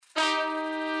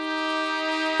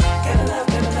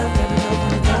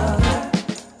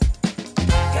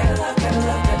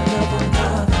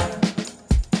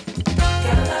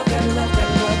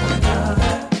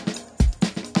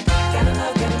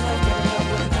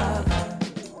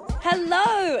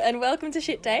Hello and welcome to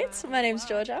Shit Dates. My name's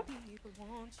Georgia.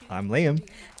 I'm Liam.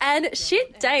 And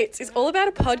Shit Dates is all about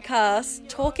a podcast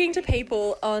talking to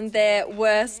people on their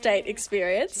worst date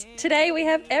experience. Today we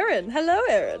have Erin. Hello,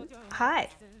 Erin. Hi.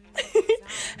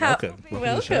 Welcome.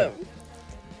 Welcome.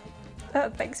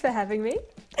 Thanks for having me.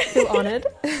 I feel honoured.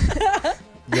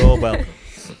 You're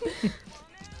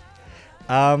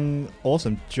welcome.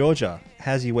 Awesome. Georgia,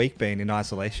 how's your week been in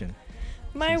isolation?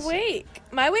 My week,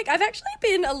 I've actually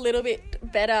been a little bit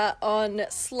better on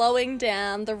slowing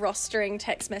down the rostering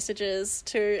text messages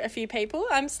to a few people.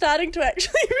 I'm starting to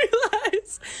actually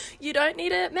realise you don't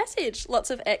need to message lots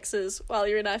of exes while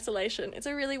you're in isolation. It's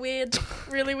a really weird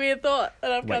thought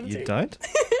that I've come to. Wait, you don't?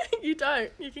 You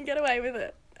don't. You can get away with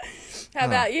it. How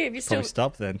about you? Have you still... Probably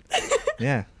stop then.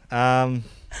 Yeah.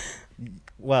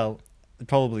 Well,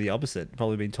 probably the opposite.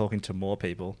 Probably been talking to more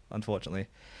people, unfortunately.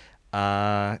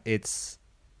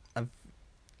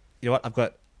 You know what? I've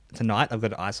got an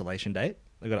isolation date.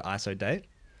 I've got an ISO date.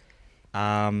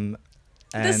 And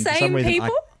the same for some reason people?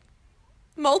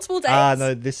 Multiple dates?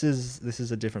 No, this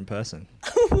is a different person.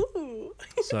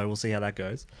 So we'll see how that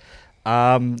goes.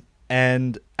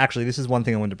 And actually, this is one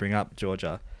thing I wanted to bring up,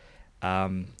 Georgia.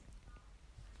 You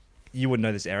wouldn't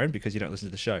know this, Erin, because you don't listen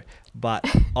to the show. But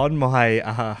on my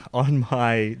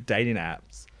dating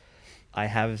apps, I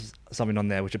have something on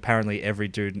there which apparently every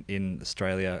dude in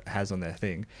Australia has on their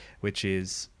thing, which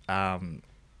is I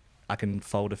can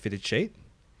fold a fitted sheet.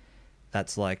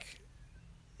 That's like,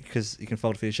 because you can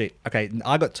fold a fitted sheet. Okay,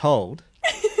 I got told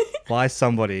by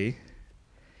somebody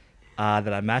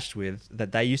that I matched with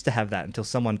that they used to have that until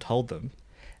someone told them.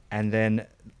 And then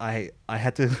I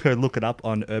had to go look it up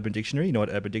on Urban Dictionary. You know what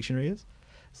Urban Dictionary is?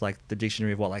 It's like the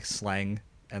dictionary of what, like, slang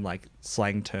and like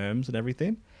slang terms and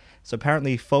everything. So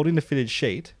apparently folding a fitted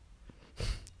sheet,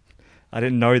 I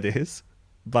didn't know this,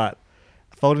 but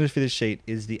folding a fitted sheet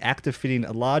is the act of fitting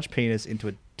a large penis into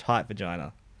a tight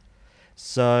vagina.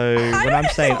 So when I'm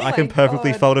saying I can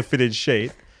perfectly fold a fitted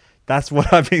sheet, that's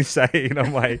what I've been saying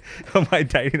on my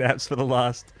dating apps for the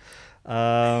last,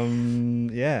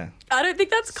 yeah. I don't think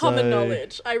that's common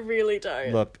knowledge. I really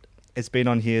don't. Look, it's been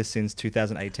on here since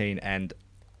 2018 and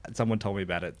someone told me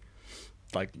about it.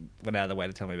 Like, went out of the way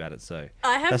to tell me about it, so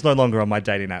that's no longer on my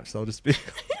dating apps, so I'll just be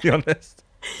honest.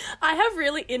 I have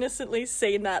really innocently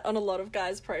seen that on a lot of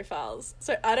guys' profiles.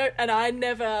 So I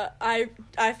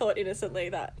thought innocently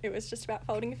that it was just about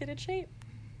folding a fitted sheet.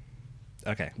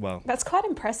 Okay, well. That's quite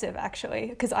impressive, actually,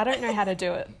 because I don't know how to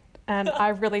do it. And I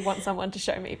really want someone to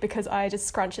show me because I just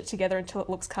scrunch it together until it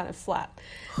looks kind of flat.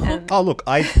 And... Oh, look,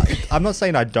 I'm not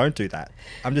saying I don't do that.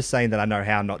 I'm just saying that I know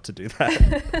how not to do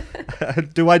that.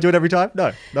 Do I do it every time?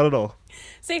 No, not at all.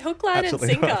 See, hook, line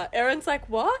Absolutely and sinker. not. Erin's like,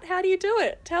 what? How do you do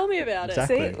it? Tell me about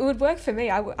Exactly. See, it would work for me.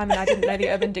 I mean, I didn't know the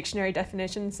Urban Dictionary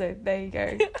definition, so there you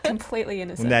go. Completely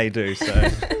innocent. Well, now you do, so.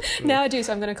 Now I do,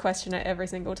 so I'm going to question it every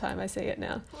single time I see it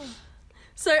now.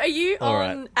 So are you All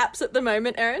on apps at the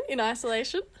moment, Erin, in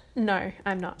isolation? No,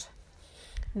 I'm not.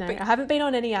 No, I haven't been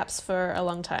on any apps for a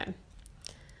long time.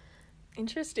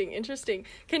 Interesting.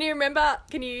 Can you remember,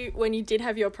 when you did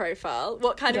have your profile,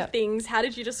 what kind of things, how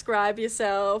did you describe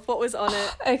yourself? What was on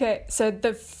it? Okay, so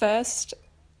the first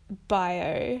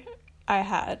bio I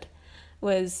had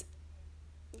was,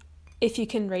 if you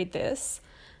can read this,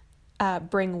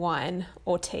 bring wine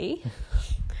or tea.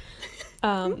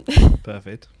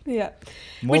 Perfect. Yeah.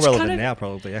 More relevant now,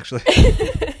 probably, actually.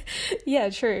 Yeah,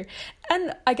 true.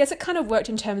 And I guess it kind of worked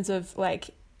in terms of, like,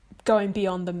 going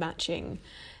beyond the matching.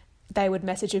 They would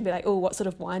message and be like, oh, what sort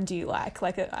of wine do you like?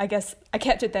 Like, I guess I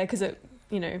kept it there because it,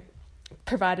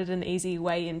 provided an easy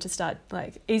way to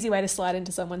slide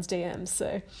into someone's DMs.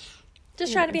 So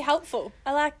just trying to be helpful.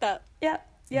 I like that. Yeah.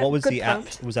 What was the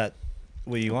prompt. app?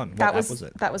 Were you on? What app was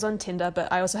it? That was on Tinder,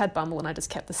 but I also had Bumble and I just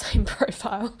kept the same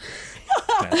profile.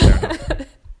 Yeah, fair enough.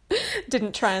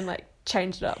 Didn't try and, like,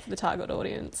 change it up for the target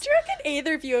audience. Do you reckon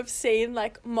either of you have seen,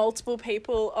 like, multiple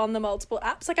people on the multiple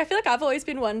apps? Like, I feel like I've always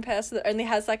been one person that only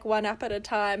has, like, one app at a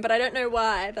time, but I don't know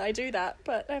why that I do that,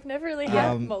 but I've never really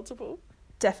had multiple.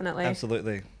 Definitely.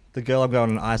 Absolutely. The girl I'm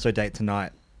going on an ISO date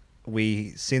tonight,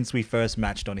 since we first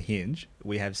matched on Hinge,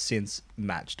 we have since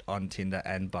matched on Tinder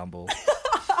and Bumble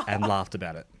and laughed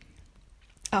about it.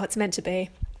 Oh, it's meant to be.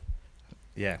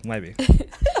 Yeah, maybe.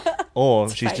 Or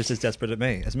It's she's fake. just as desperate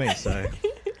as me, so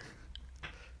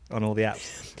on all the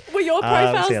apps. Were your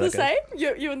profiles see how the that goes.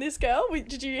 same? You and this girl?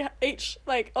 Did you each,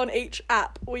 like, on each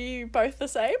app, were you both the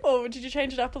same, or did you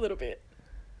change it up a little bit?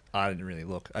 I didn't really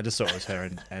look. I just saw it was her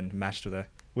and matched with her.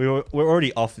 We're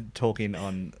already off talking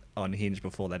on Hinge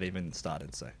before that even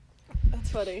started, so. That's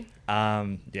funny.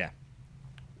 Yeah.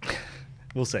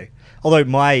 We'll see. Although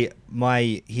my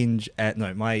Hinge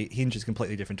is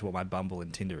completely different to what my Bumble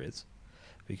and Tinder is,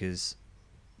 because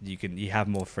you have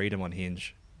more freedom on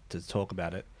Hinge to talk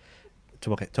about it,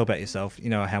 talk about yourself. You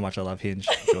know how much I love Hinge,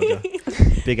 Georgia.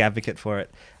 Big advocate for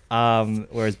it.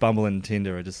 Whereas Bumble and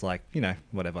Tinder are just like,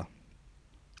 whatever.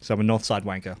 So I'm a Northside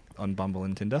wanker on Bumble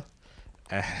and Tinder,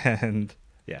 and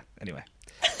yeah. Anyway,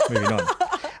 moving on.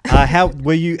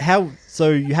 So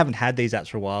you haven't had these apps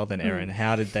for a while, then, Erin?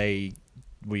 How did they?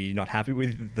 Were you not happy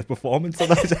with the performance of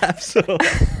those apps?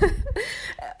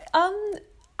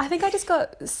 I think I just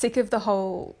got sick of the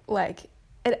whole, like,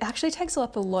 it actually takes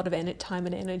up a lot of time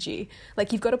and energy.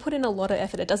 Like, you've got to put in a lot of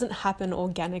effort. It doesn't happen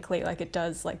organically like it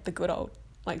does, like the good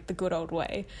old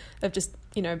way of just,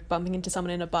 bumping into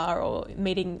someone in a bar or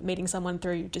meeting someone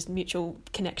through just mutual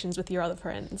connections with your other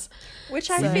friends. Which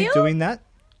So- I Were you feel doing that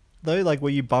though? Like, were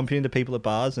you bumping into people at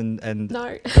bars and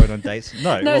No. going on dates?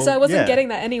 No. No, well, so I wasn't yeah, getting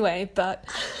that anyway, but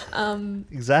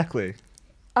exactly.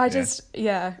 I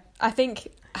think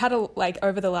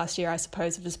over the last year, I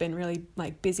suppose I've just been really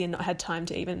like busy and not had time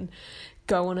to even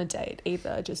go on a date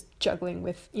either, just juggling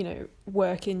with,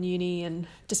 work and uni and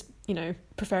just,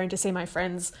 preferring to see my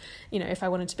friends, if I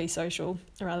wanted to be social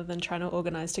rather than trying to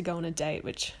organise to go on a date,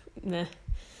 which, nah.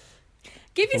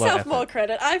 give It's a lot of yourself more effort.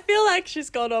 credit. I feel like she's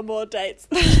gone on more dates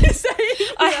than she's saying.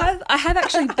 I have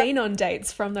actually been on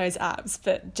dates from those apps,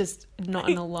 but just not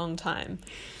in a long time.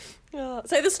 Oh,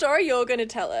 so the story you're going to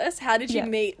tell us, how did you Yeah.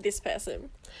 meet this person?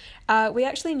 We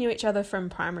actually knew each other from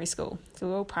primary school, so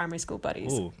we were all primary school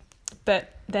buddies. Ooh.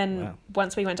 But then Wow.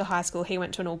 once we went to high school, he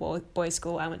went to an all-boys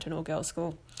school, I went to an all-girls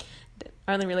school.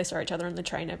 Only really saw each other on the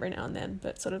train every now and then,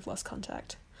 but sort of lost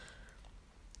contact.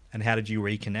 And how did you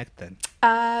reconnect then?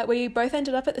 We both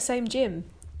ended up at the same gym,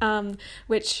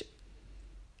 which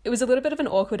it was a little bit of an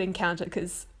awkward encounter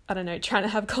because, I don't know, trying to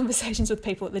have conversations with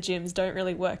people at the gyms don't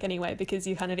really work anyway because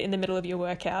you're kind of in the middle of your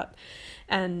workout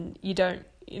and you don't,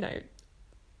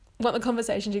 want the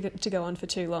conversation to go on for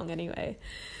too long anyway.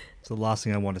 It's the last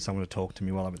thing I want is someone to talk to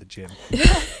me while I'm at the gym.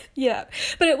 Yeah,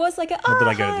 but it was like, that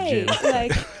I go to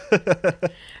the gym.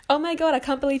 Like, oh my God, I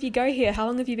can't believe you go here. How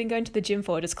long have you been going to the gym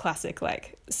for? Just classic,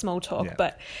 like, small talk. Yeah.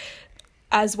 But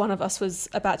as one of us was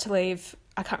about to leave,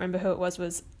 I can't remember who it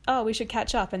was, oh, we should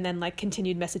catch up, and then, like,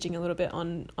 continued messaging a little bit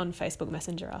on Facebook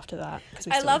Messenger after that. 'cause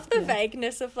we I still- love the yeah.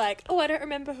 vagueness of like, oh, I don't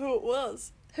remember who it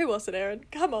was. Who was it, Erin?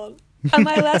 Come on. Am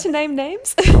I allowed to name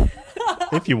names?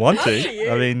 If you want Up to to. you.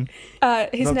 I mean,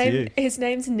 His Up to you. his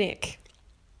name's Nick.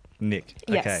 Nick.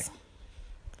 Yes.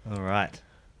 Okay. All right.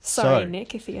 Sorry, So-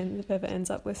 Nick, if he ever ends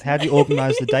up listening. How do you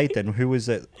organise the date then? Who was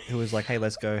it? Who was like, hey,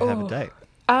 let's go have a Oh. date?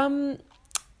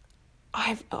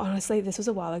 I've honestly, this was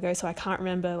a while ago, so I can't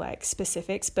remember like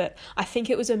specifics, but I think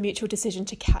it was a mutual decision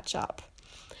to catch up.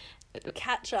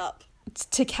 Catch up.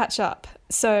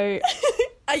 So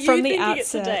Are you From the thinking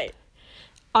it's a outset- date?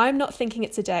 I'm not thinking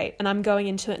it's a date, and I'm going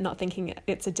into it not thinking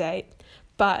it's a date.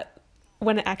 But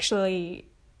when we actually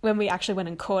went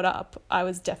and caught up, I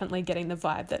was definitely getting the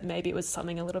vibe that maybe it was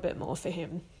something a little bit more for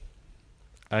him.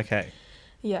 Okay.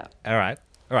 Yeah. All right.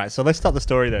 So let's start the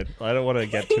story then. I don't want to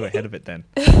get too ahead of it then.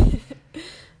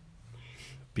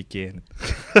 Begin.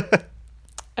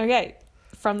 Okay.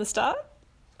 From the start?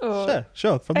 Or...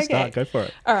 Sure. From the Okay. start, go for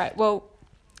it. All right. Well,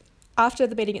 after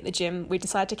the meeting at the gym, we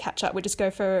decided to catch up. We just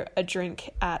go for a drink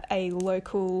at a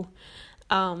local,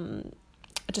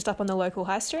 just up on the local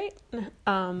high street.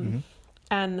 And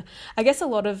I guess a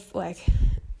lot of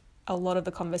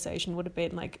the conversation would have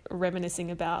been like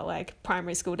reminiscing about like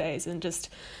primary school days and just,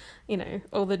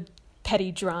 all the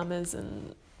petty dramas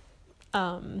and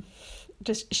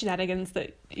just shenanigans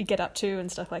that you get up to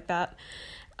and stuff like that.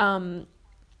 And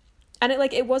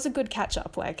it was a good catch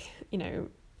up,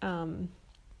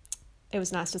 it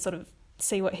was nice to sort of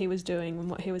see what he was doing and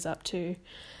what he was up to.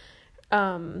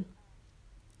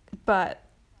 But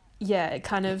yeah,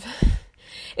 it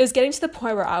was getting to the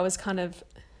point where I was kind of,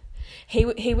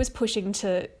 he was pushing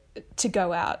to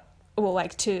go out or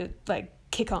to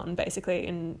kick on basically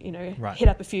and, Right. hit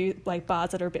up a few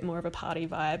bars that are a bit more of a party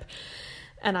vibe.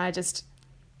 And I just,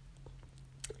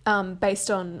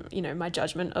 based on, my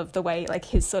judgment of the way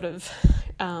his sort of,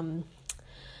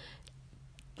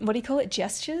 what do you call it?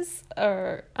 Gestures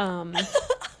or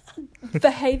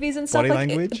behaviors and stuff. Body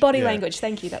language? Body Yeah. language.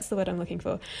 Thank you. That's the word I'm looking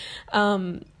for.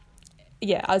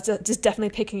 Yeah, I was just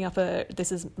definitely picking up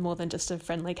this is more than just a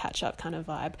friendly catch up kind of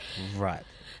vibe. Right.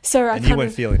 So And you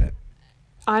weren't feeling it?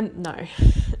 no,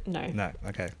 No.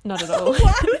 Okay. not at all.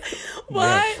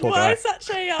 Why poor guy. such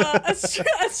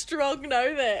a strong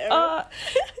no there?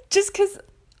 Just because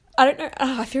I don't know.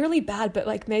 I feel really bad, but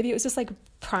like maybe it was just like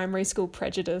primary school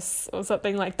prejudice or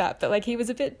something like that. But like he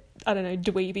was a bit, I don't know,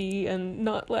 dweeby and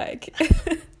not like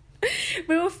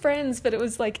we were friends, but it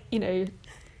was like, you know,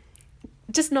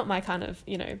 just not my kind of,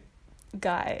 you know,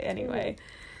 guy anyway.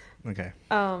 Okay.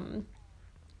 And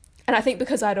I think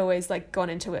because I'd always like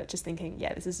gone into it just thinking,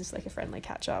 yeah, this is just like a friendly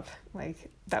catch up. Like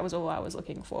that was all I was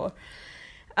looking for.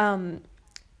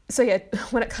 So yeah,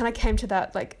 when it kind of came to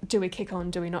that, like, do we kick on,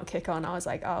 do we not kick on? I was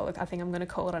like, oh, look, I think I'm going to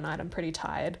call it a night. I'm pretty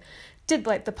tired. Did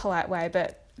like the polite way,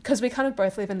 but because we kind of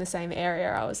both live in the same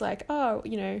area, I was like, oh,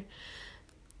 you know,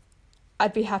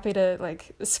 I'd be happy to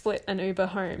like split an Uber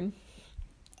home.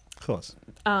 Of course.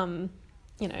 You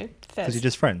know, because you're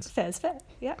just friends. Fair's fair.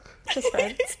 Yeah, just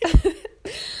friends.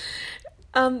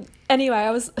 Anyway,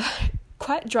 I was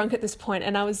quite drunk at this point,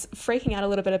 and I was freaking out a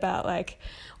little bit about like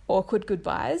awkward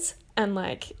goodbyes, and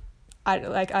like I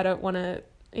don't want to,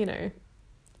 you know,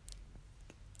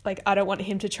 like I don't want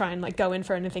him to try and like go in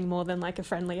for anything more than like a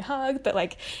friendly hug, but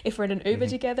like if we're in an Uber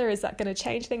together, is that going to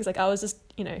change things? Like I was just,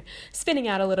 you know, spinning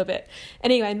out a little bit.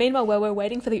 Anyway, meanwhile, while we're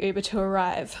waiting for the Uber to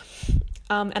arrive,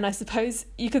 and I suppose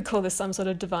you could call this some sort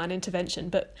of divine intervention,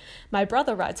 but my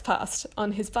brother rides past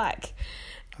on his bike.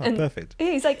 Oh, and perfect.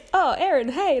 He's like, oh, Erin,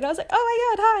 hey. And I was like,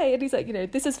 oh my God, hi. And he's like, you know,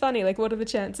 this is funny. Like, what are the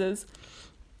chances?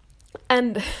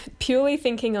 And purely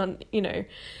thinking on, you know,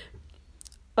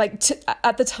 like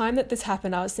at the time that this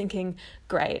happened, I was thinking,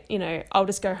 great, you know, I'll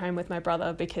just go home with my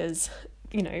brother because,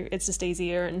 you know, it's just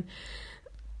easier. And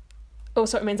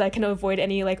also it means I can avoid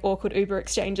any like awkward Uber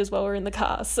exchanges while we're in the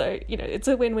car. So, you know, it's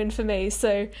a win-win for me.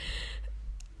 So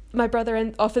my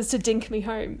brother offers to dink me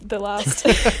home the last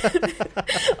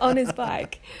on his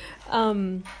bike.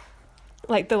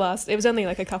 Like the last, it was only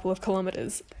like a couple of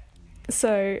kilometers.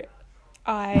 So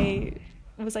I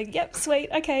was like, yep, sweet.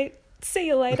 Okay. See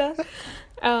you later.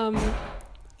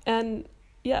 And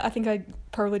yeah, I think I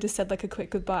probably just said like a quick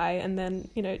goodbye and then,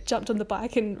 you know, jumped on the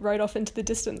bike and rode off into the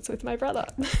distance with my brother.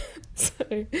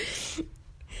 So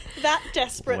that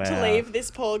desperate to leave this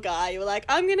poor guy, you were like,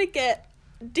 I'm going to get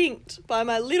dinked by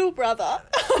my little brother.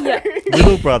 Yeah.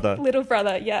 Little brother. Little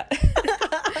brother, yeah.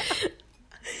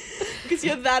 Because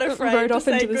you're that afraid rode to off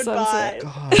say into the goodbye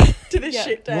sunset. to this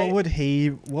shit day. What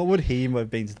would he have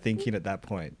been thinking at that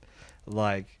point?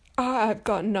 Like, I've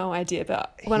got no idea,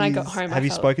 but when I got home, have you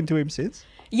spoken to him since?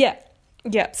 Yeah.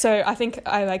 So I think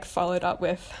I like followed up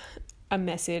with a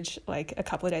message like a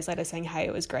couple of days later saying, hey,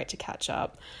 it was great to catch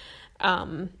up.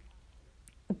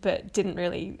 But didn't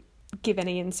really give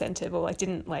any incentive or like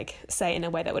didn't like say in a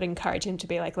way that would encourage him to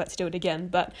be like, let's do it again.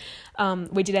 But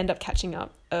we did end up catching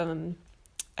up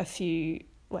a few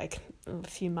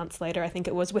months later, I think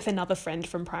it was, with another friend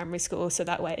from primary school. So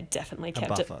that way it definitely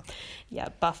kept it. Yeah,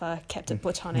 buffer, kept it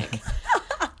platonic.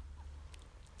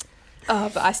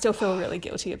 But I still feel really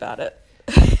guilty about it.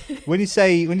 When you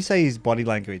say his body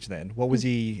language, then what was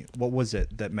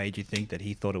it that made you think that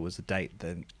he thought it was a date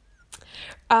then?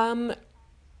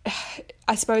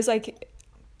 I suppose like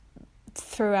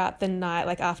throughout the night,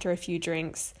 like after a few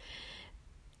drinks,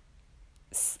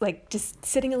 like just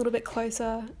sitting a little bit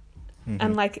closer.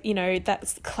 And like, you know,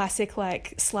 that's classic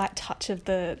like slight touch of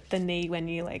the knee when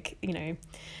you like, you know,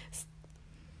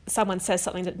 someone says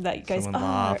something that goes, someone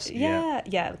laughs.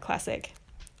 Yeah, classic.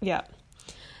 Yeah.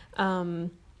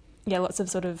 Yeah, lots of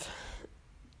sort of,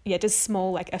 yeah, just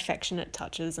small like affectionate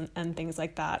touches and things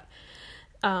like that.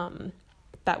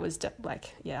 That was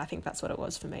like, yeah, I think that's what it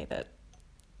was for me that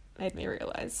made me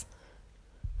realise.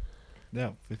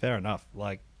 Yeah, fair enough.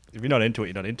 Like, if you're not into it,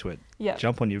 you're not into it. Yeah.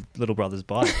 Jump on your little brother's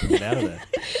bike and get out of there.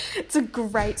 It's a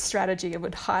great strategy. I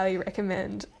would highly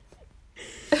recommend.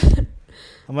 I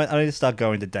need to start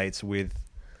going to dates with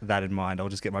that in mind. I'll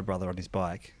just get my brother on his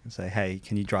bike and say, hey,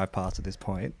 can you drive past at this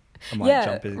point? I might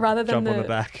jump on the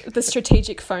back. The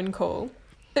strategic phone call.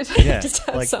 Yeah, just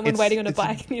have like someone waiting on a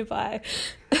bike nearby.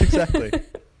 Exactly.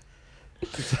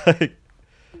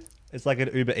 It's like an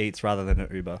Uber Eats rather than an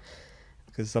Uber.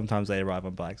 Because sometimes they arrive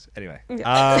on bikes. Anyway.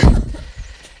 Yeah.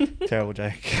 Terrible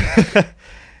joke.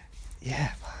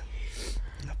 Yeah.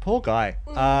 Poor guy.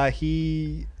 Has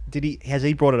he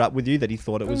brought it up with you that he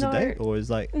thought it was a date? Or is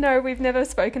like... No, we've never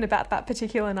spoken about that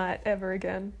particular night ever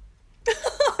again.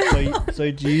 So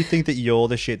do you think that you're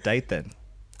the shit date then?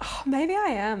 Oh, maybe I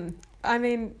am. I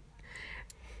mean,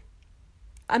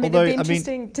 it'd be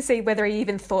interesting to see whether he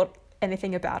even thought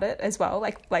anything about it as well.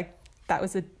 Like that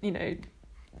was a, you know,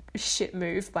 shit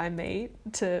move by me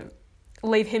to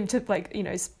leave him to like, you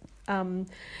know,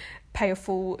 pay a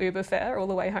full Uber fare all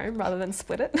the way home rather than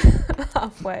split it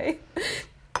halfway.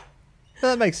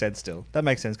 That makes sense still. That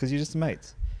makes sense because you're just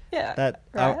mates. Yeah. That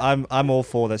right? I'm all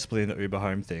for that splitting the Uber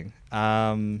home thing.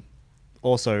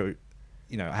 also,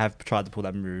 I have tried to pull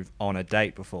that move on a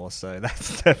date before, so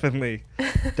that's definitely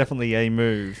a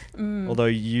move. Although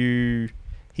he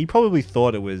probably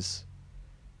thought it was,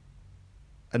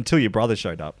 until your brother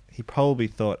showed up, he probably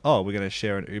thought, oh, we're going to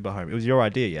share an Uber home. It was your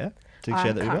idea, yeah? To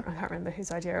share the Uber? I can't remember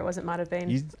whose idea it was. It might have been.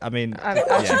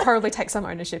 I should probably take some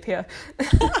ownership here.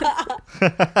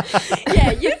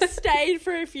 Yeah, you've stayed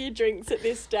for a few drinks at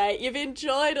this date. You've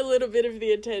enjoyed a little bit of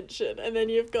the attention, and then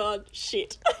you've gone,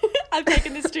 shit, I've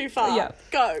taken this too far. Yeah.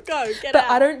 Go, get But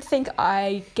out. I don't think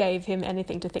I gave him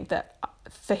anything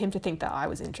for him to think that I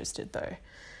was interested, though.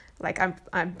 Like,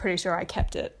 I'm pretty sure I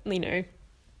kept it,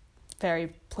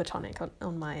 very platonic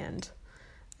on my end.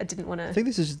 I didn't want to. I think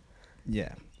this is,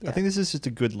 I think this is just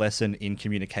a good lesson in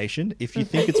communication. If you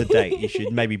think it's a date, you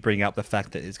should maybe bring up the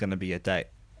fact that it's going to be a date.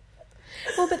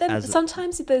 Well, but then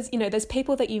sometimes there's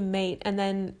people that you meet and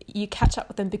then you catch up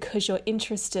with them because you're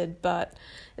interested, but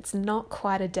it's not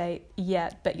quite a date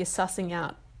yet, but you're sussing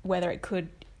out whether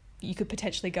you could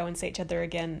potentially go and see each other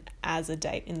again as a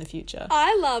date in the future.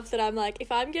 I love that I'm like,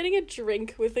 if I'm getting a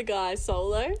drink with a guy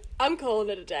solo, I'm calling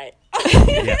it a date.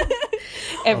 Yeah.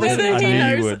 Whether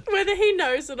he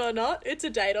knows it or not, it's a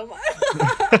date on my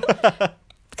part.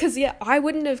 Because, I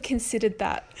wouldn't have considered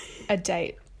that a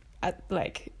date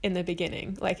in the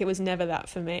beginning. It was never that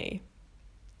for me.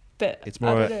 But it's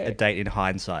more a date in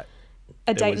hindsight.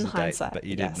 A date in hindsight. But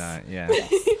you didn't know, yeah.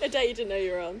 A date you didn't know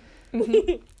you were on.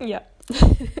 Yeah.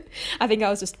 I think I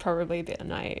was just probably a bit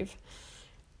naive.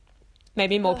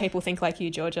 Maybe more people think like you,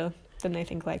 Georgia, than they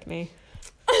think like me.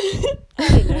 I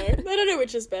don't know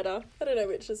which is better.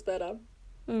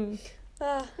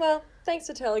 Well, thanks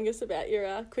for telling us about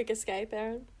your quick escape,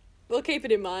 Erin. We'll keep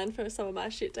it in mind for some of my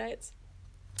shit dates.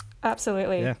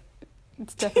 Absolutely. Yeah.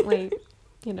 It's definitely,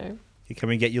 Can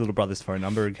we get your little brother's phone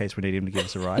number in case we need him to give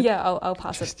us a ride? Yeah, I'll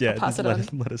pass it. I'll pass it on.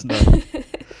 Let us know.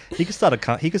 He could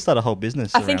start a whole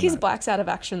business. I think his bike's out of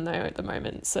action though at the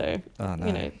moment, so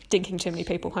dinking too many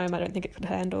people home, I don't think it could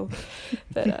handle.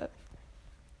 But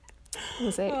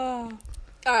we'll see. All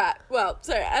right. Well,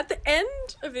 so at the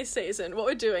end of this season, what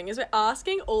we're doing is we're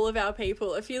asking all of our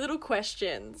people a few little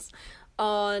questions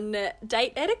on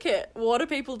date etiquette. What are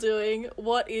people doing?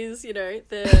 What is,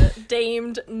 the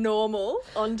deemed normal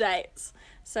on dates?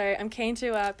 So I'm keen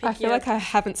to pick I feel like I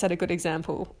haven't set a good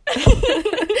example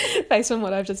based on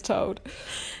what I've just told.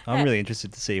 I'm really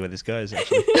interested to see where this goes,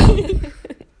 actually.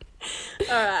 All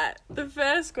right. The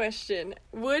first question,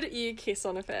 would you kiss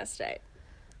on a first date?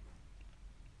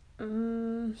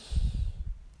 No.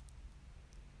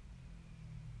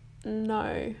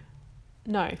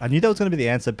 I knew that was going to be the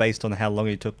answer based on how long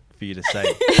it took for you to say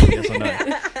yes or no.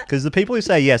 Because the people who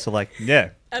say yes are like, yeah,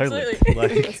 totally.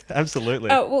 Absolutely. Absolutely.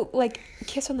 Oh, well,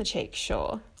 kiss on the cheek,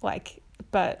 sure.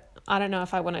 But I don't know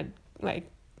if I want to,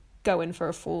 go in for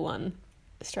a full one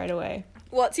straight away.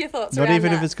 What's your thoughts Not around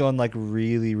even that? if it's gone,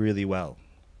 really, really well.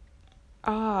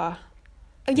 Yeah,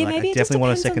 Maybe maybe I it just definitely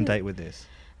want a depends second on- date with this.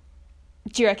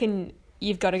 Do you reckon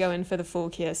you've got to go in for the full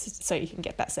kiss so you can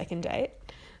get that second date?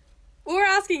 We're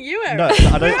asking you, Erin. No,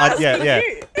 I don't. Yeah.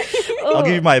 You. I'll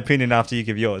give you my opinion after you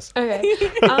give yours. Okay.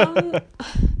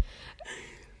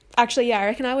 Actually, I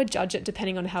reckon I would judge it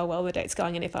depending on how well the date's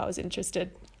going and if I was interested.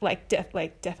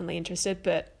 Definitely interested,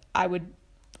 but I would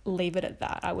leave it at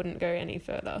that. I wouldn't go any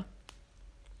further.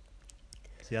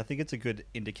 See, I think it's a good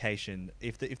indication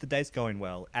if the date's going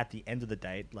well at the end of the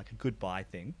date, like a goodbye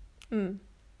thing.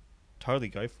 Totally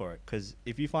go for it, because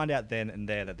if you find out then and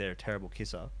there that they're a terrible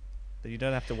kisser, then you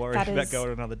don't have to worry about going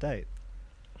on another date.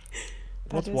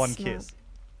 What's one smart. kiss?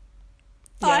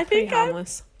 Yeah, I pretty think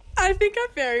harmless. I think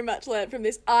I've very much learned from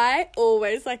this. I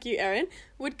always, like you, Erin,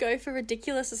 would go for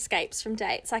ridiculous escapes from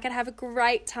dates. I'd have a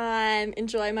great time,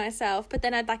 enjoy myself, but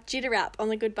then I'd jitter up on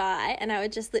the goodbye, and I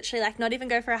would just literally not even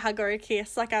go for a hug or a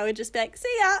kiss. I would just be like,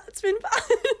 see ya, it's been fun.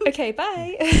 Okay,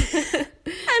 bye. And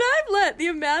I've learnt the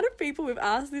amount of people we've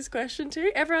asked this question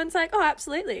to, everyone's like, oh,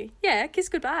 absolutely. Yeah, kiss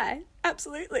goodbye.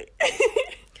 Absolutely.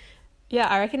 Yeah,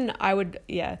 I reckon I would,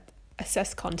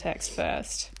 assess context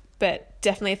first. But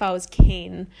definitely if I was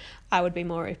keen, I would be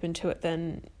more open to it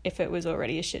than if it was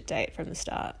already a shit date from the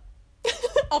start.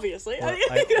 Obviously. Well, I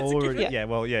think that's a given.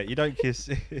 you don't kiss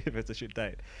if it's a shit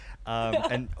date.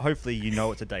 And hopefully you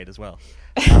know it's a date as well.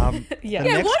 The Yeah,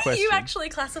 next what do question, you actually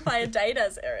classify a date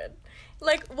as, Erin?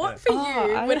 What for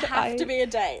you would have to be a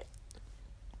date?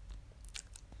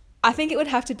 I think it would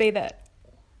have to be that.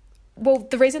 Well,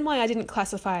 the reason why I didn't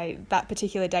classify that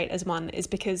particular date as one is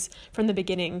because from the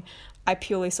beginning, I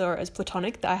purely saw it as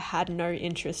platonic, that I had no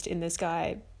interest in this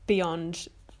guy beyond,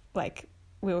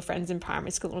 we were friends in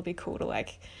primary school and it would be cool to,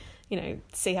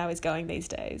 see how he's going these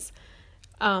days.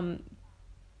 But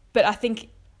I think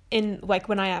in like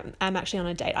when I'm actually on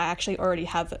a date, I actually already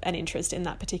have an interest in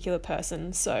that particular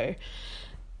person. So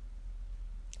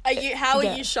How are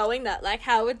Yeah. you showing that? Like,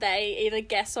 how would they either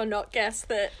guess or not guess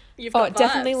that you've got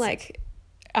definitely vibes? like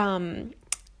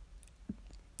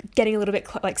getting a little bit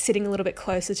like sitting a little bit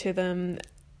closer to them,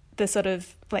 the sort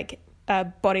of like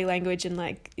body language and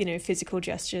like, you know, physical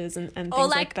gestures and things Or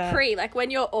like that. like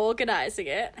when you're organising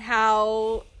it,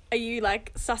 how are you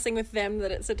like sussing with them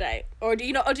that it's a date? Or do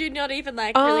you not even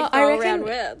like really I throw around reckon-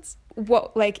 words?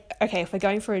 What, like, okay, if we're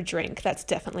going for a drink, that's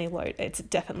definitely low. It's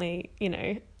definitely, you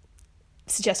know,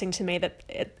 suggesting to me that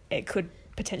it could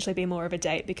potentially be more of a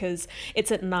date because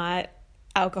it's at night,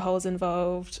 alcohol's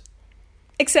involved.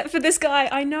 Except for this guy,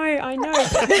 I know.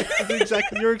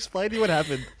 Exactly. You're explaining what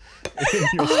happened in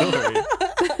your story.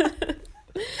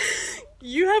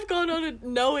 You have gone on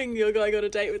knowing you're going on a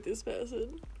date with this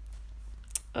person.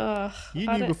 You I knew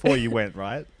don't- before you went,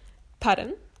 right?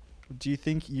 Pardon? Do you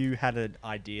think you had an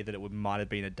idea that it might have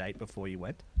been a date before you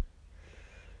went?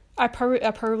 I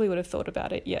probably would have thought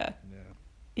about it, yeah.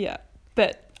 Yeah.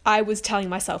 But I was telling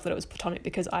myself that it was platonic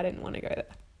because I didn't want to go there.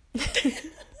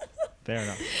 Fair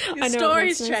enough. Your I know it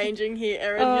story's makes no sense. changing here,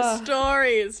 Erin. Your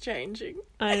story is changing.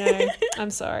 I know. I'm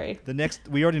sorry.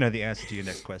 We already know the answer to your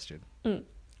next question.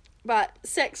 But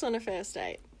sex on a first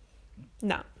date.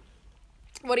 No.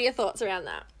 What are your thoughts around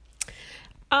that?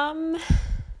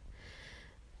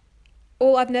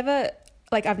 Well, I've never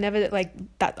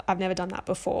done that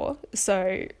before.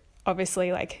 So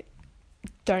obviously like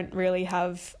don't really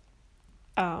have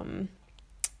haven't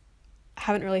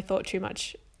really thought too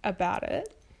much about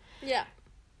it. Yeah.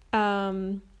 I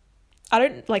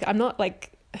don't like I'm not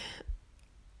like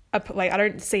I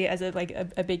don't see it as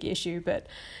a big issue, but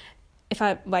if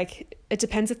I like it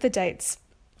depends if the dates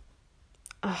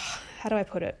how do I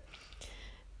put it?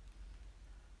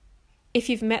 If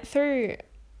you've met through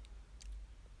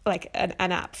like an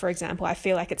app, for example, I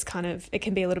feel like it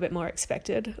can be a little bit more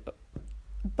expected,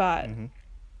 but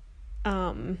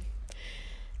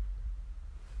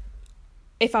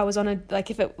if I was on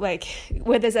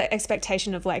where there's an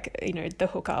expectation of like, you know, the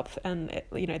hookup and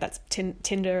you know, that's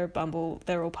Tinder, Bumble,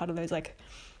 they're all part of those like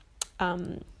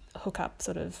hookup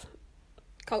sort of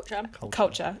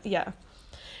culture, yeah.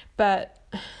 But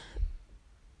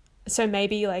so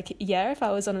maybe like, yeah, if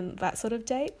I was on that sort of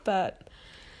date, but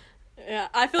yeah,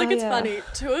 I feel like it's funny.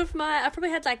 I probably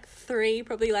had like 3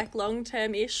 probably like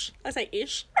long-term-ish, I say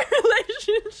ish,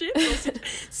 relationships or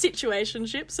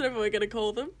situationships, whatever we're going to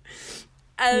call them.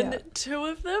 And 2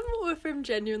 of them were from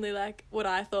genuinely like what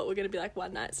I thought were going to be like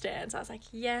one night stands. I was like,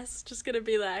 yes, just going to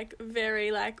be like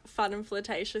very like fun and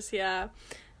flirtatious here,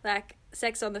 like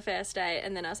sex on the first date.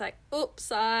 And then I was like,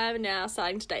 oops, I'm now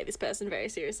starting to date this person very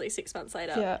seriously 6 months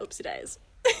later. Yeah. Oopsie days.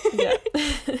 yeah.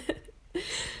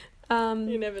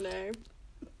 You never know.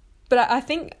 But I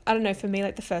think, I don't know, for me,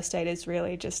 like the first date is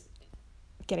really just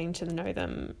getting to know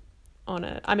them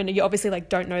I mean, you obviously like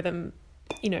don't know them,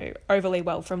 you know, overly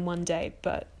well from one date,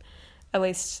 but at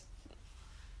least,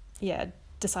 yeah,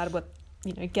 decide what,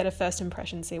 you know, get a first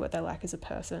impression, see what they're like as a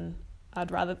person.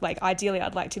 Ideally,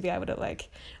 I'd like to be able to like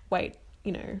wait,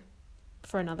 you know,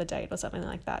 for another date or something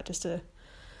like that, just to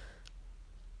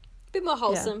Bit more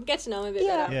wholesome. Get to know him a bit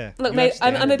better. Yeah. Look, You mate,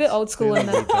 have I'm a bit standards. old school in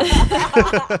Clearly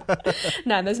that.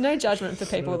 No, there's no judgment for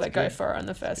people That's that go good. for it on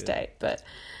the first Good. date, but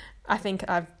I think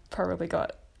I've probably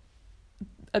got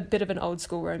a bit of an old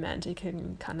school romantic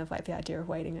and kind of like the idea of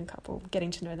waiting a couple, getting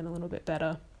to know them a little bit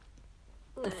better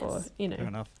before, Nice. you know. Fair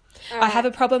enough. I have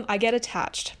a problem. I get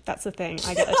attached. That's the thing.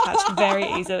 I get attached very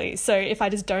easily. So if I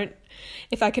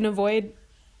can avoid,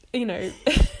 you know,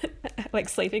 like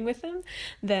sleeping with them,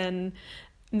 then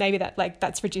maybe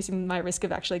that's reducing my risk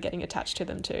of actually getting attached to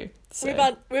them too.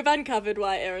 So We've uncovered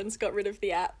why Erin's got rid of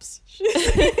the apps.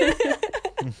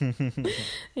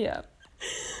 yeah.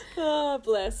 Oh,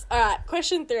 bless. All right,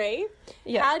 question 3.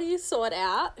 Yeah. How do you sort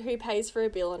out who pays for a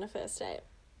bill on a first date?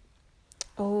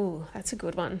 Oh, that's a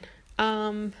good one.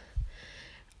 I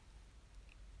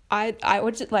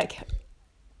would like,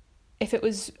 if it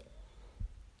was,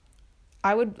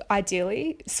 I would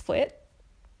ideally split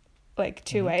like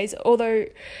 2 ways. Although,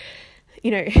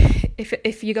 you know,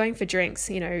 if you're going for drinks,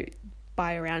 you know,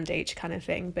 buy a round each kind of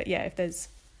thing. But yeah, if there's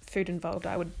food involved,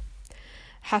 I would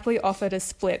happily offer to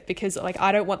split because like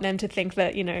I don't want them to think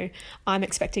that, you know, I'm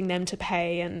expecting them to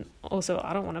pay, and also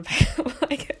I don't want to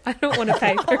pay I don't want to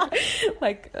pay for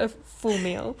like a full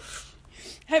meal.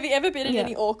 Have you ever been in Yeah.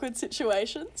 any awkward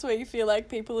situations where you feel like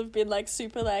people have been like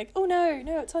super like, oh no,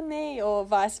 it's on me, or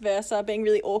vice versa, being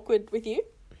really awkward with you?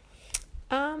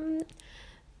 I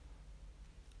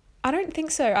don't think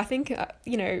so. I think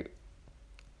you know,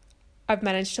 I've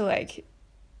managed to like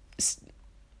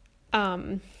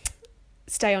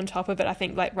stay on top of it. I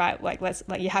think like, right, like let's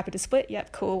like, you're happy to split?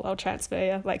 Yep, cool. I'll transfer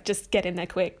you. Like just get in there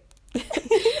quick.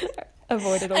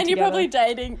 Avoid it altogether. And you're probably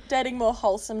dating more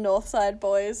wholesome Northside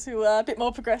boys who are a bit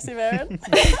more progressive, Erin.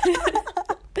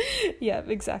 Yeah,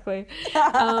 exactly.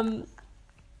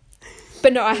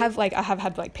 But no, I have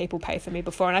had like people pay for me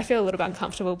before, and I feel a little bit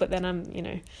uncomfortable. But then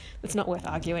it's not worth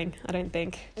arguing. I don't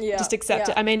think. Yeah, just accept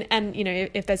yeah. it. I mean, and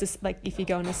if there's this like if you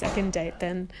go on a second date,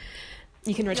 then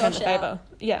you can return the favor.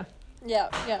 Yeah. Yeah.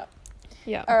 Yeah.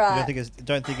 All You right.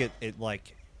 don't think it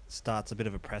like starts a bit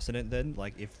of a precedent then?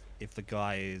 Like if the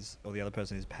guy is or the other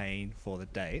person is paying for the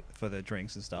date, for the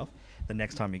drinks and stuff, the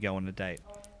next time you go on a date,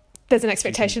 There's an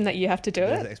expectation that you have to do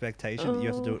there's it. an expectation that you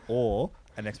have to do it, or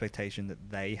an expectation that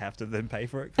they have to then pay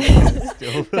for it.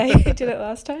 Still. They did it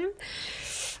last time.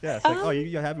 Yeah, it's like, oh,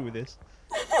 you're happy with this.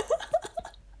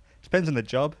 Depends on the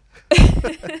job.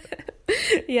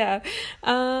 Yeah.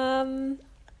 I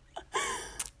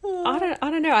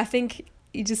don't know. I think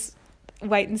you just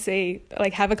wait and see.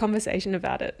 Like have a conversation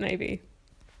about it, maybe.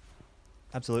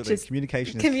 Absolutely. Just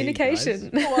Communication is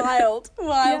communication. key, guys. Wild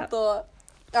Yeah. thought.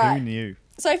 Who All right. knew?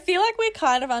 So I feel like we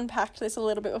kind of unpacked this a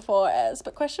little bit before, Ez,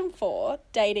 but question 4,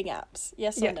 dating apps,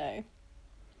 yes Yeah. or no?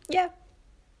 Yeah.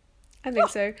 I think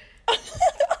so.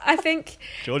 I think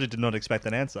Georgia did not expect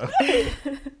an answer.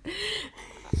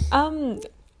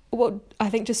 well, I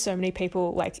think just so many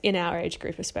people, like in our age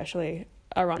group especially,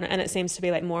 are on it, and it seems to be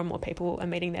like more and more people are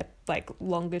meeting their like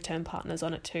longer term partners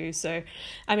on it too. So,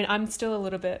 I mean, I'm still a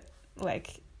little bit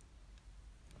like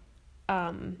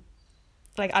I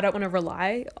don't want to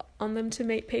rely on them to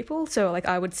meet people. So like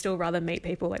I would still rather meet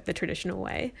people like the traditional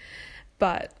way.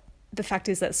 But the fact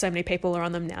is that so many people are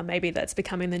on them now. Maybe that's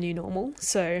becoming the new normal.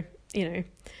 So,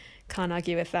 can't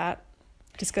argue with that.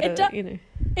 Just gotta,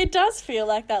 It does feel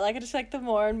like that. Like, it's like the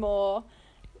more and more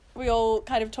we all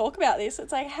kind of talk about this,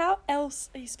 it's like, how else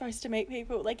are you supposed to meet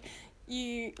people? Like,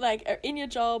 you like are in your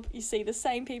job, you see the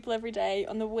same people every day.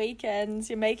 On the weekends,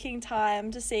 you're making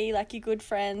time to see like your good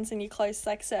friends and your close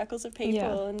like circles of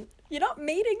people, and you're not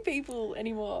meeting people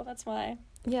anymore. That's my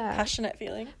passionate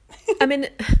feeling. I mean,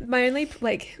 my only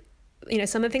like,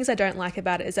 some of the things I don't like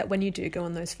about it is that when you do go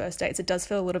on those first dates, it does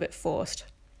feel a little bit forced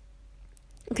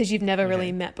because you've never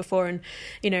really met before. And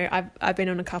I've been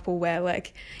on a couple where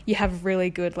like you have really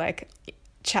good like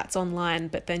chats online,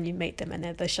 but then you meet them and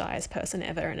they're the shyest person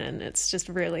ever, and it's just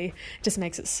really just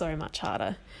makes it so much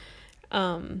harder.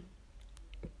 But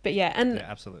yeah, and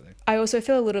absolutely. I also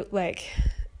feel a little like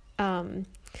the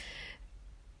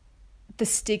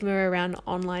stigma around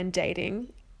online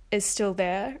dating is still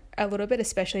there a little bit,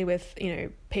 especially with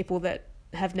people that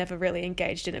have never really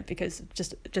engaged in it because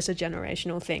just a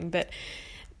generational thing. But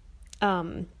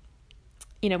when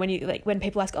you like when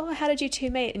people ask, oh, how did you two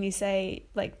meet, and you say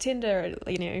like Tinder,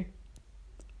 it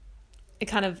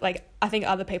kind of like, I think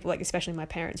other people, like especially my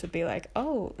parents, would be like,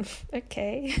 oh,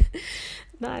 okay,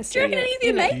 nice. Do you reckon any of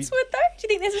your mates would though? Do you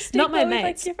think there's a stigma Not my with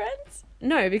mates. like your friends?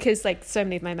 No, because like so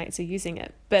many of my mates are using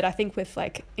it, but I think with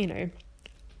like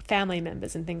family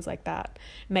members and things like that,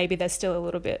 maybe there's still a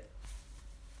little bit.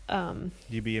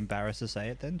 You'd be embarrassed to say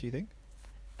it then, do you think?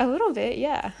 A little bit,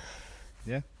 yeah.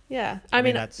 Yeah. Yeah, I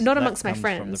mean not amongst my From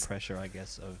friends. the pressure, I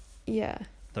guess, of Yeah.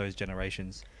 those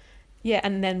generations. Yeah,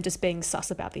 and them just being sus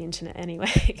about the internet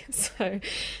anyway. So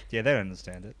Yeah, they don't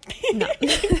understand it. no.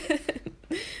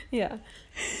 Yeah.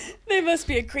 They must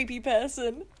be a creepy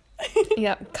person.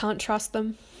 Yeah, can't trust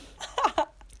them. I've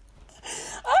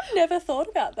never thought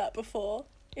about that before,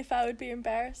 if I would be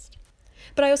embarrassed.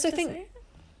 But I also to think say it.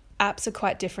 apps are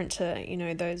quite different to,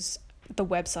 the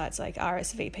websites like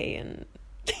RSVP and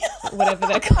whatever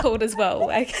they're called as well.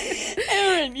 Like,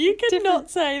 Erin, you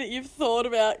cannot say that you've thought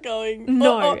about going.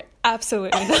 no,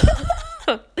 absolutely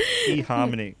not.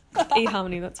 eHarmony.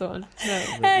 eHarmony, that's the one. No.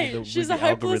 Hey, with she's the a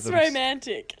hopeless algorithms.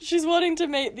 romantic. She's wanting to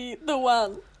meet the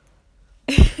one.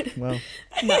 Well,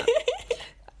 No.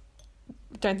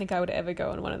 Don't think I would ever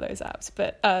go on one of those apps,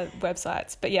 but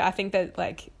websites. But yeah, I think that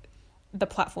like the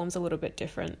platform's a little bit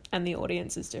different and the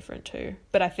audience is different too.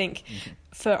 But I think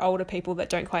for older people that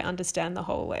don't quite understand the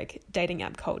whole like dating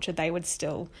app culture, they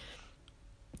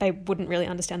wouldn't really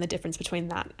understand the difference between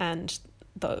that and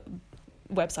the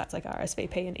websites like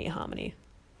RSVP and eHarmony.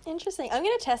 Interesting. I'm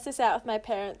going to test this out with my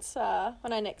parents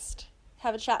when I next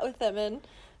have a chat with them and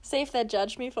see if they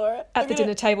judge me for it. At the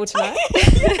dinner table tonight.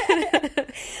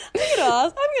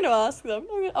 I'm going to ask them.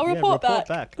 I'll report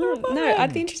back. No,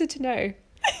 I'd be interested to know.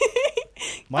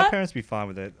 My parents would be fine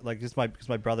with it. Like, because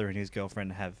my brother and his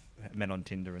girlfriend have met on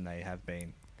Tinder and they have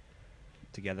been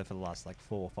together for the last like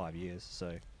 4 or 5 years.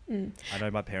 So I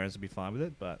know my parents would be fine with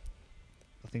it, but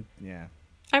I think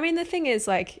I mean, the thing is,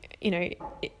 like, you know,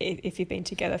 if you've been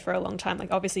together for a long time,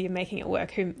 like, obviously you're making it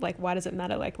work. Why does it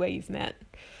matter, like, where you've met?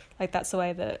 Like, that's the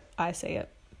way that I see it.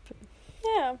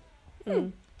 Yeah.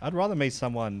 I'd rather meet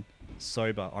someone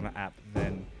sober on an app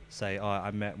than say, oh,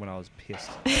 I met when I was pissed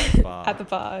at the bar. At the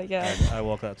bar, yeah. And I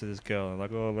walk up to this girl and I'm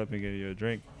like, oh, let me get you a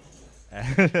drink.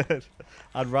 And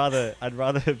I'd rather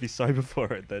be sober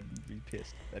for it than be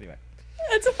pissed. Anyway.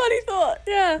 It's a funny thought,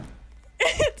 yeah.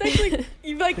 It's actually,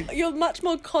 you're much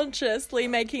more consciously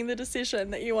making the decision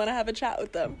that you want to have a chat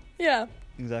with them. Yeah.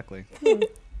 Exactly.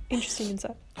 Interesting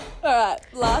insight. All right,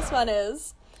 last one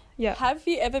is, Yeah. have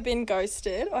you ever been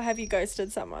ghosted or have you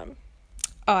ghosted someone?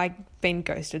 Oh, I've been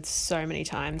ghosted so many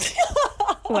times.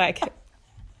 Like,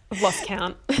 I've lost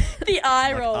count. The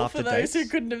eye Like roll after for those who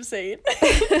dates? couldn't have seen.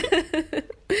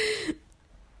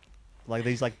 Like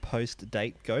these like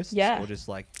post-date ghosts? Yeah. Or just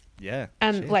like, yeah.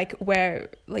 And shit. like where,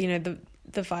 you know,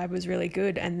 the vibe was really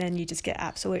good and then you just get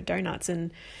absolute donuts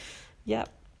and yeah.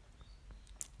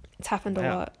 It's happened a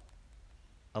Wow. lot.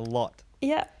 A lot.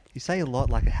 Yeah. You say a lot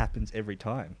like it happens every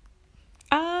time.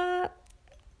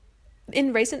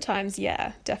 In recent times,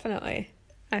 yeah, definitely.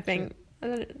 I think.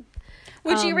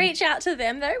 Would you reach out to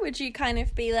them though? Would you kind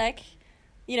of be like,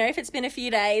 you know, if it's been a few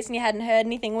days and you hadn't heard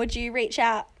anything, would you reach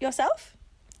out yourself?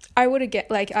 I would,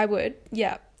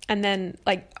 yeah. And then,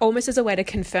 like, almost as a way to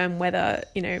confirm whether,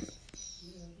 you know,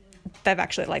 they've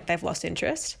actually, like, they've lost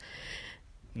interest.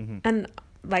 Mm-hmm. And,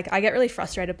 like, I get really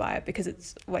frustrated by it because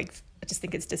it's, like, I just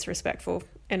think it's disrespectful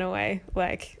in a way.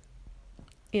 Like,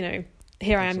 you know,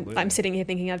 here Absolutely. I'm sitting here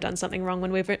thinking I've done something wrong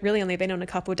when we've really only been on a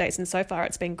couple of dates and so far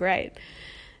it's been great.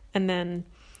 And then,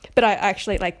 but I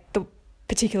actually, like, the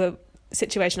particular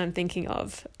situation I'm thinking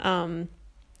of,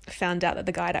 found out that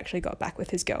the guy had actually got back with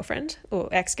his girlfriend or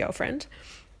ex-girlfriend,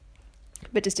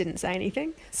 but just didn't say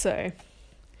anything. So,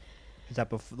 Is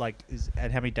that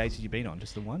and how many dates have you been on?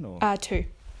 Just the one or 2.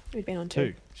 We've been on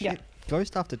 2. Yeah. Shit.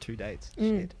 Ghost after 2 dates.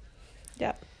 Mm. Shit.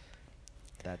 Yeah.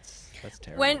 That's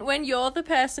terrible. When you're the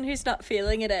person who's not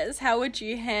feeling it as, how would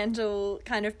you handle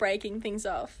kind of breaking things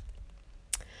off?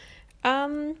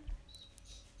 I'm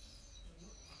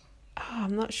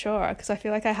not sure because I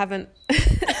feel like I haven't.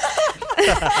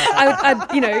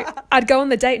 I'd go on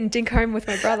the date and dink home with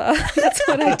my brother. That's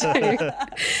what I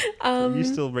do. You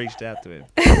still reached out to him.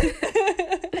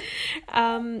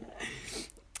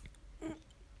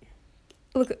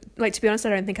 Look, like, to be honest, I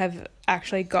don't think I've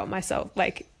actually got myself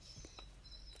like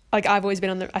I've always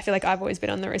been I feel like I've always been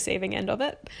on the receiving end of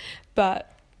it,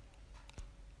 but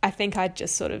I think I'd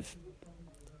just sort of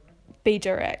be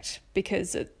direct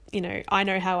because I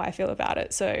know how I feel about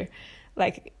it. So,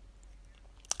 like,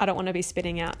 I don't want to be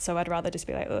spitting out. So I'd rather just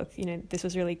be like, look, this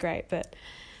was really great, but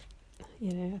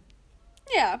Yeah,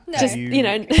 no. just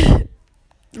Have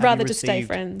rather you just stay received-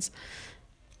 friends.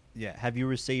 Yeah. Have you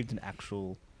received an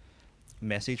actual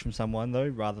message from someone though,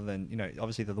 rather than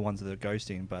obviously they're the ones that are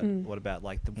ghosting, but what about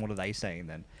like what are they saying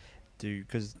then?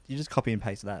 Because you just copy and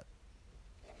paste that.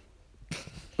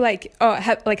 Like,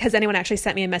 has anyone actually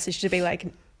sent me a message to be like,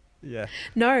 Yeah.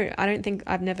 no, I don't think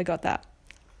I've never got that.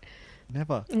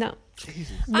 Never. No,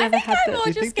 Jesus. I never think had I that. more Do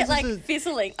you just think get this like is a-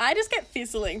 fizzling. I just get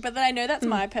fizzling, but then I know that's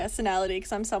my personality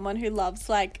because I'm someone who loves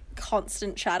like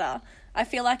constant chatter. I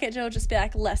feel like it'll just be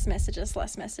like less messages,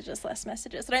 less messages, less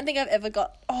messages. I don't think I've ever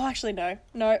got... Oh, actually, no,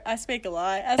 I speak a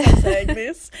lie as I'm saying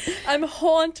this. I'm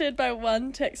haunted by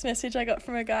one text message I got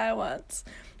from a guy once,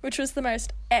 which was the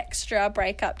most extra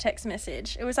breakup text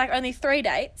message. It was like only 3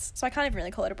 dates, so I can't even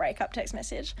really call it a breakup text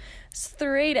message. It's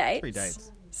 3 dates. 3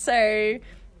 dates. So,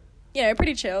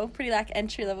 pretty chill, pretty like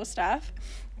entry-level stuff.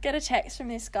 Get a text from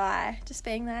this guy just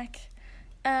being like,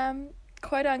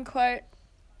 quote unquote,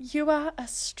 you are a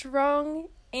strong,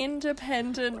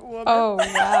 independent woman. Oh,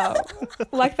 wow.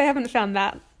 Like they haven't found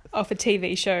that off a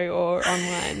TV show or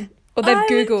online. Or they've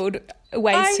Googled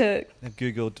ways to I've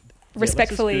Googled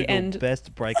respectfully let's just Google and...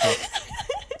 best breakup.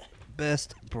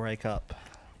 Best breakup.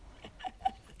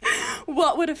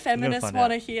 What would a feminist find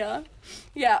want to out. hear?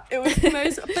 Yeah, it was the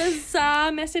most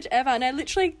bizarre message ever. And I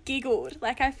literally giggled.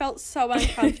 Like, I felt so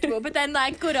uncomfortable. But then,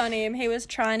 like, good on him. He was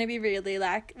trying to be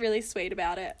really sweet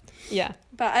about it. Yeah.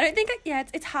 But I don't think...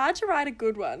 it's hard to write a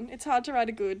good one. It's hard to write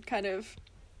a good kind of...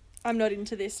 I'm not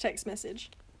into this text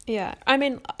message. Yeah. I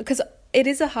mean, because it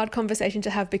is a hard conversation to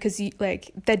have because,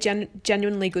 they're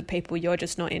genuinely good people. You're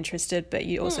just not interested, but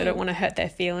you also don't want to hurt their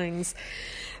feelings.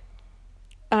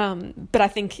 But I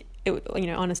think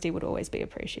honesty would always be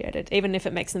appreciated, even if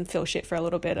it makes them feel shit for a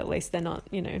little bit. At least they're not,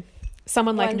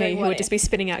 someone like Wondering me who what would just if. be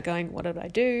spinning out, going, "What did I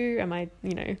do? Am I,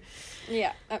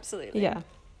 Yeah, absolutely. yeah."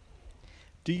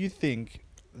 Do you think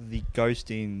the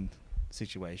ghosting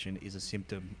situation is a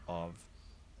symptom of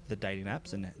the dating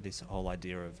apps and this whole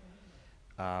idea of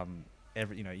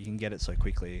you can get it so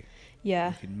quickly. Yeah.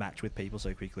 You can match with people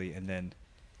so quickly, and then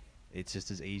it's just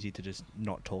as easy to just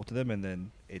not talk to them, and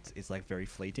then it's like very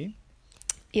fleeting.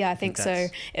 Yeah, I think so.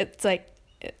 It's like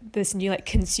this new like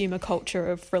consumer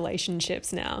culture of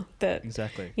relationships now that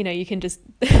Exactly. you can just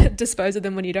dispose of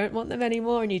them when you don't want them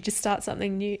anymore, and you just start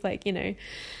something new. Like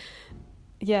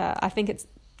yeah, I think it's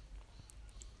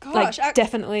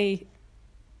definitely.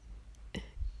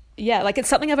 Yeah, like it's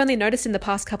something I've only noticed in the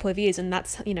past couple of years, and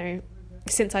that's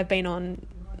since I've been on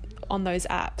those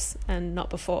apps and not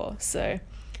before. So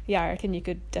yeah, I reckon you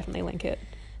could definitely link it.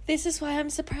 This is why I'm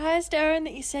surprised, Aaron,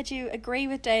 that you said you agree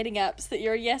with dating apps, that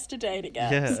you're a yes to dating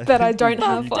apps. Yeah, But I don't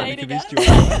have one. Dating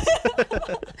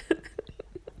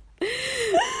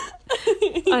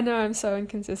I know, I'm so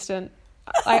inconsistent.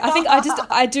 I think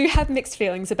I do have mixed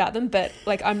feelings about them, but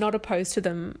like I'm not opposed to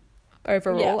them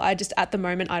overall. Yeah. I just at the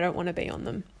moment I don't want to be on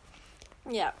them.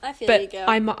 Yeah, I feel But you, girl.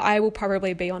 I will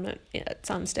probably be on it at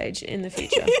some stage in the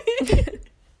future.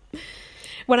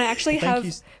 When I actually have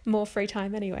more free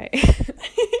time anyway.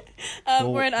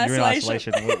 We're in You're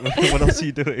isolation. in isolation. What else are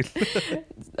you doing?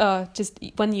 Just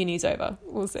when uni's over,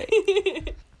 we'll see.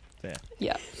 Fair.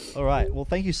 Yeah. All right. Well,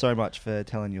 thank you so much for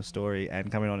telling your story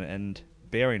and coming on and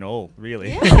bearing all,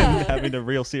 really. Yeah. Having a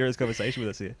real serious conversation with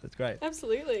us here. That's great.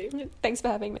 Absolutely. Thanks for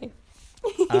having me.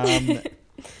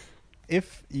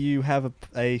 If you have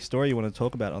a story you want to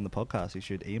talk about on the podcast, you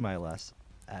should email us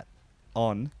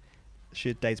on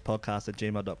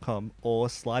shitdatespodcast@gmail.com or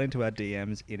slide into our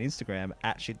DMs in Instagram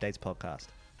 @shitdatespodcast.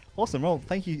 Awesome. Well,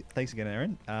 thanks again,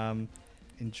 Aaron.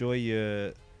 Enjoy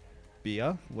your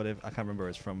beer, whatever. I can't remember where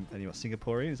it's from. Anyway,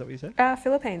 Singaporean, is that what you said?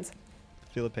 Philippines.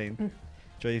 Philippine.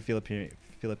 Enjoy your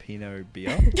Filipino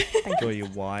beer. Enjoy your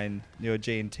wine, your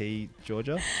G&T,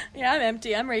 Georgia. Yeah, I'm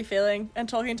empty. I'm refilling and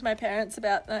talking to my parents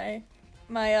about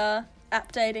my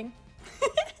app dating.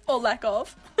 Or lack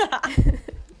of.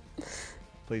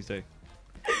 Please do.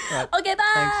 All right. Okay, bye.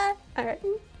 Thanks. All right.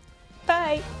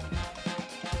 Bye.